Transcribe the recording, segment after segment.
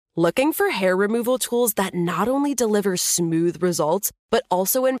Looking for hair removal tools that not only deliver smooth results, but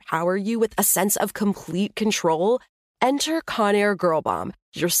also empower you with a sense of complete control? Enter Conair Girl Bomb,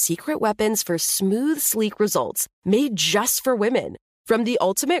 your secret weapons for smooth, sleek results, made just for women. From the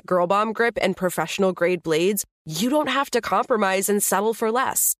ultimate Girl Bomb grip and professional-grade blades, you don't have to compromise and settle for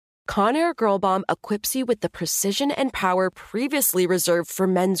less. Conair Girl Bomb equips you with the precision and power previously reserved for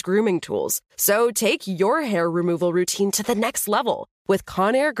men's grooming tools. So take your hair removal routine to the next level with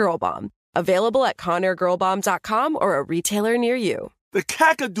Conair Girl Bomb. Available at ConairGirlBomb.com or a retailer near you. The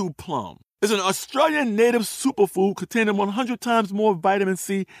Kakadu plum is an Australian native superfood containing 100 times more vitamin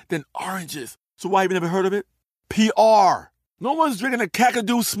C than oranges. So why have you never heard of it? PR. No one's drinking a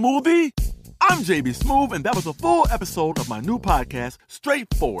Kakadu smoothie? I'm JB Smoove, and that was a full episode of my new podcast,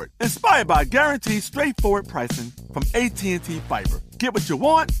 Straightforward, inspired by guaranteed straightforward pricing from AT&T Fiber. Get what you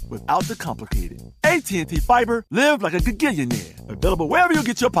want without the complicated. AT&T Fiber, live like a gigillionaire. Available wherever you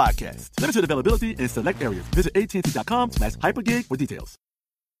get your podcasts. Limited availability in select areas. Visit AT&T.com/hypergig for details.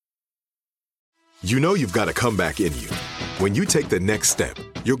 You know you've got a comeback in you. When you take the next step,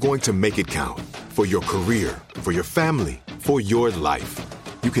 you're going to make it count. For your career, for your family, for your life.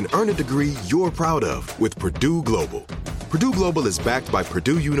 You can earn a degree you're proud of with Purdue Global. Purdue Global is backed by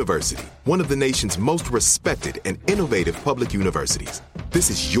Purdue University, one of the nation's most respected and innovative public universities.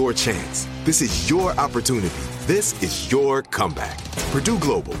 This is your chance. This is your opportunity. This is your comeback. Purdue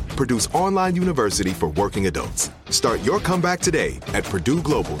Global, Purdue's online university for working adults. Start your comeback today at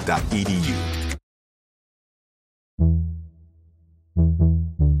purdueglobal.edu.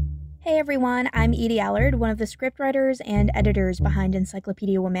 Hey everyone, I'm Edie Allard, one of the scriptwriters and editors behind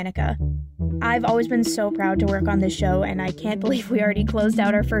Encyclopedia Womanica. I've always been so proud to work on this show, and I can't believe we already closed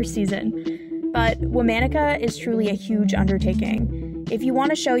out our first season. But Womanica is truly a huge undertaking. If you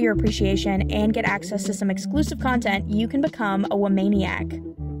want to show your appreciation and get access to some exclusive content, you can become a Womaniac.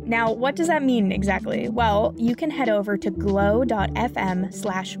 Now, what does that mean exactly? Well, you can head over to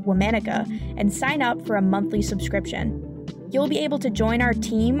glow.fm/Womanica and sign up for a monthly subscription. You'll be able to join our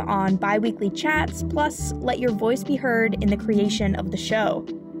team on bi-weekly chats, plus let your voice be heard in the creation of the show.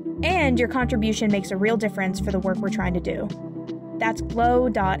 And your contribution makes a real difference for the work we're trying to do. That's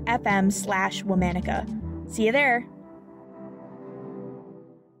glow.fm/Womanica. See you there.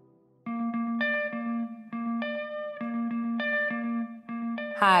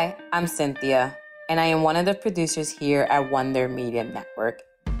 Hi, I'm Cynthia, and I am one of the producers here at Wonder Media Network.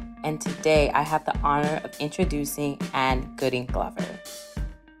 And today I have the honor of introducing Anne Gooding Glover.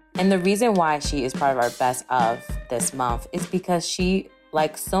 And the reason why she is part of our Best of this month is because she,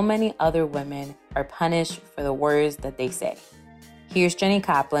 like so many other women, are punished for the words that they say. Here's Jenny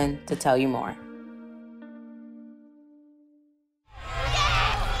Kaplan to tell you more.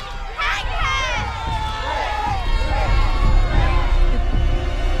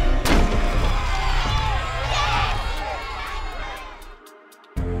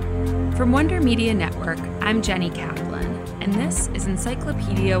 From Wonder Media Network, I'm Jenny Kaplan, and this is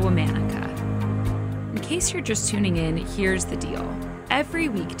Encyclopedia Womanica. In case you're just tuning in, here's the deal. Every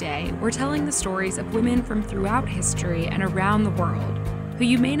weekday, we're telling the stories of women from throughout history and around the world who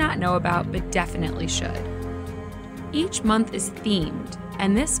you may not know about but definitely should. Each month is themed,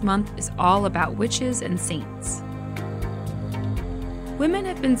 and this month is all about witches and saints. Women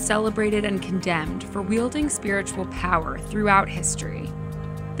have been celebrated and condemned for wielding spiritual power throughout history.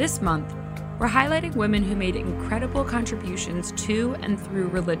 This month, we're highlighting women who made incredible contributions to and through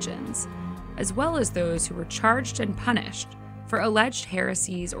religions, as well as those who were charged and punished for alleged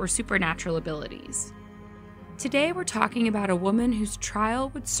heresies or supernatural abilities. Today, we're talking about a woman whose trial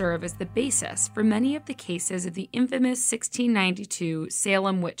would serve as the basis for many of the cases of the infamous 1692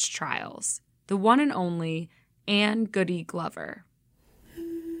 Salem witch trials, the one and only Anne Goody Glover.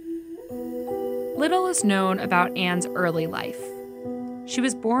 Little is known about Anne's early life. She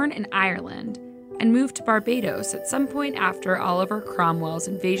was born in Ireland and moved to Barbados at some point after Oliver Cromwell's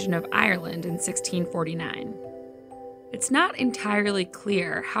invasion of Ireland in 1649. It's not entirely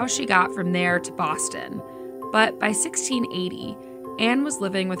clear how she got from there to Boston, but by 1680, Anne was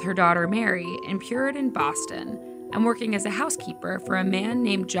living with her daughter Mary in Puritan, Boston, and working as a housekeeper for a man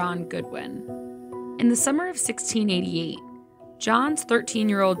named John Goodwin. In the summer of 1688, John's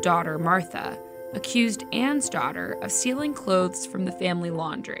 13-year-old daughter, Martha, accused Anne's daughter of stealing clothes from the family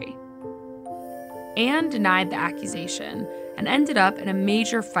laundry. Anne denied the accusation and ended up in a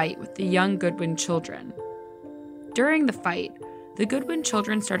major fight with the young Goodwin children. During the fight, the Goodwin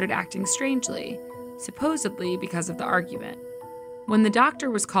children started acting strangely, supposedly because of the argument. When the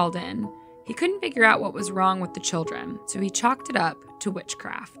doctor was called in, he couldn't figure out what was wrong with the children, so he chalked it up to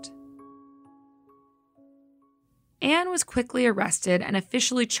witchcraft. Anne was quickly arrested and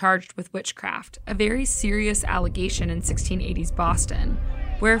officially charged with witchcraft, a very serious allegation in 1680s Boston,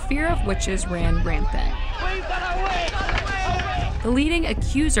 where fear of witches ran rampant. The leading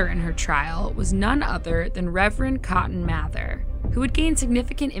accuser in her trial was none other than Reverend Cotton Mather, who would gain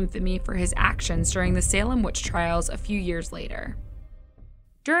significant infamy for his actions during the Salem witch trials a few years later.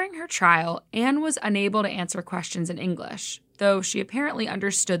 During her trial, Anne was unable to answer questions in English, though she apparently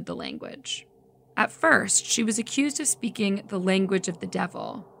understood the language. At first, she was accused of speaking the language of the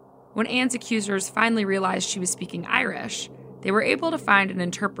devil. When Anne's accusers finally realized she was speaking Irish, they were able to find an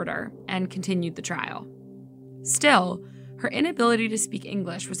interpreter and continued the trial. Still, her inability to speak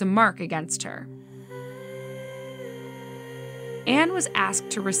English was a mark against her. Anne was asked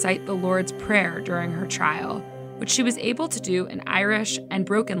to recite the Lord's Prayer during her trial, which she was able to do in Irish and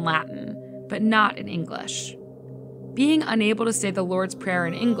broken Latin, but not in English. Being unable to say the Lord's Prayer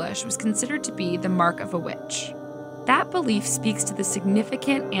in English was considered to be the mark of a witch. That belief speaks to the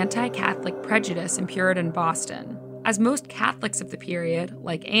significant anti-Catholic prejudice in Puritan Boston, as most Catholics of the period,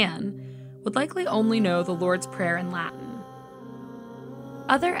 like Anne, would likely only know the Lord's Prayer in Latin.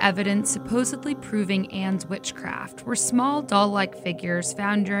 Other evidence supposedly proving Anne's witchcraft were small doll-like figures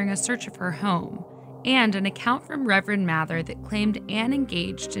found during a search of her home, and an account from Reverend Mather that claimed Anne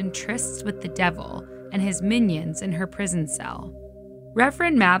engaged in trysts with the devil and his minions in her prison cell.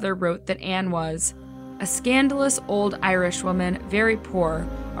 Reverend Mather wrote that Anne was a scandalous old Irish woman, very poor,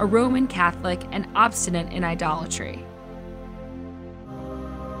 a Roman Catholic, and obstinate in idolatry.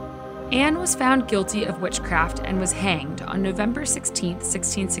 Anne was found guilty of witchcraft and was hanged on November 16,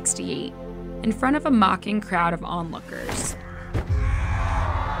 1668, in front of a mocking crowd of onlookers.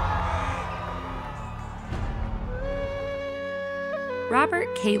 Robert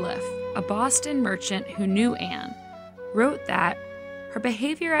Califf, a Boston merchant who knew Anne, wrote that her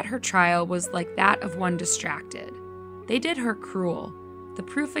behavior at her trial was like that of one distracted. They did her cruel. The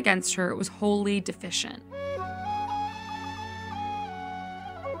proof against her was wholly deficient.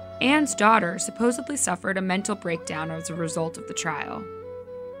 Anne's daughter supposedly suffered a mental breakdown as a result of the trial.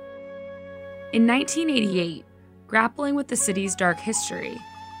 In 1988, grappling with the city's dark history,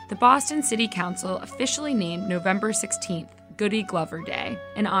 the Boston City Council officially named November 16th Goody Glover Day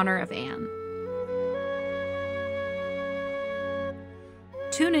in honor of Anne.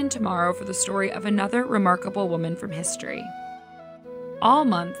 Tune in tomorrow for the story of another remarkable woman from history. All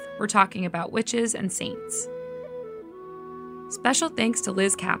month, we're talking about witches and saints. Special thanks to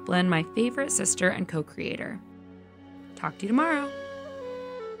Liz Kaplan, my favorite sister and co-creator. Talk to you tomorrow.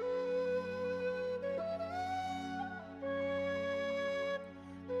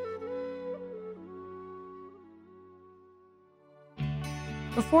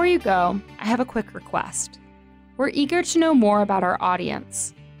 Before you go, I have a quick request. We're eager to know more about our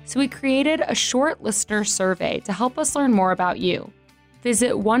audience, so we created a short listener survey to help us learn more about you.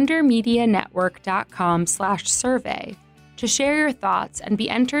 Visit wondermedianetwork.com/survey to share your thoughts and be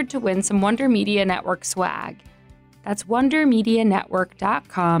entered to win some Wonder Media Network swag. That's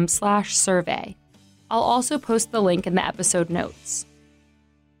wondermedianetwork.com/survey. I'll also post the link in the episode notes.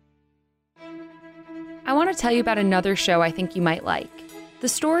 I want to tell you about another show I think you might like. The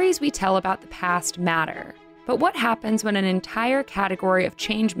stories we tell about the past matter, but what happens when an entire category of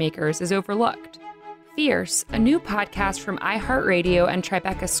changemakers is overlooked? Fierce, a new podcast from iHeartRadio and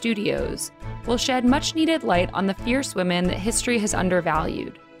Tribeca Studios, will shed much-needed light on the fierce women that history has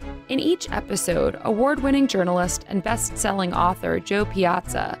undervalued. In each episode, award-winning journalist and best-selling author Jo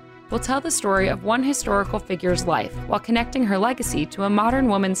Piazza will tell the story of one historical figure's life while connecting her legacy to a modern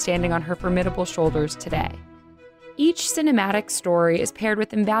woman standing on her formidable shoulders today. Each cinematic story is paired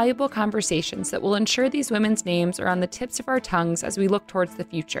with invaluable conversations that will ensure these women's names are on the tips of our tongues as we look towards the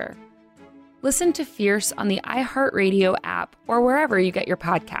future. Listen to Fierce on the iHeartRadio app or wherever you get your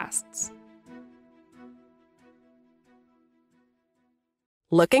podcasts.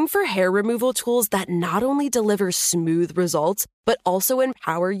 Looking for hair removal tools that not only deliver smooth results, but also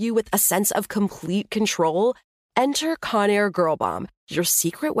empower you with a sense of complete control? Enter Conair Girl Bomb, your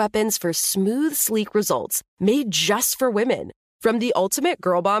secret weapons for smooth, sleek results, made just for women. From the ultimate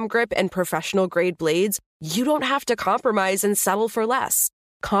Girl Bomb grip and professional-grade blades, you don't have to compromise and settle for less.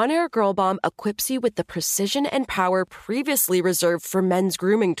 Conair Girl Bomb equips you with the precision and power previously reserved for men's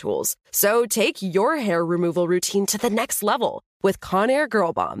grooming tools. So take your hair removal routine to the next level with Conair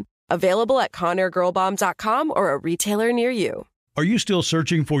Girl Bomb. Available at ConairGirlBomb.com or a retailer near you. Are you still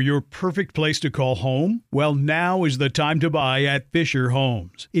searching for your perfect place to call home? Well, now is the time to buy at Fisher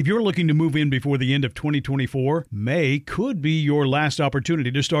Homes. If you're looking to move in before the end of 2024, May could be your last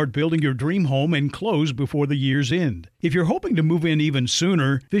opportunity to start building your dream home and close before the year's end. If you're hoping to move in even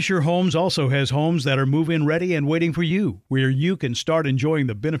sooner, Fisher Homes also has homes that are move-in ready and waiting for you, where you can start enjoying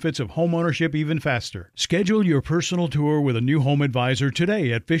the benefits of homeownership even faster. Schedule your personal tour with a new home advisor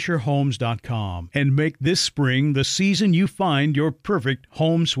today at FisherHomes.com and make this spring the season you find your perfect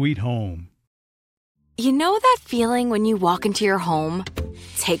home sweet home. You know that feeling when you walk into your home,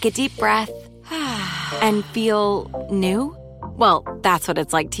 take a deep breath, and feel new? Well, that's what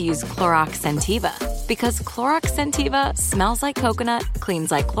it's like to use Clorox Scentiva. Because Clorox Scentiva smells like coconut,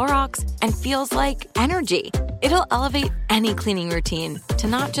 cleans like Clorox, and feels like energy. It'll elevate any cleaning routine to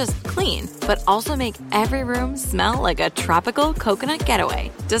not just clean, but also make every room smell like a tropical coconut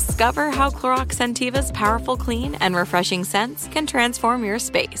getaway. Discover how Clorox Scentiva's powerful clean and refreshing scents can transform your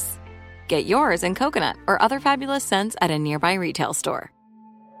space. Get yours in coconut or other fabulous scents at a nearby retail store.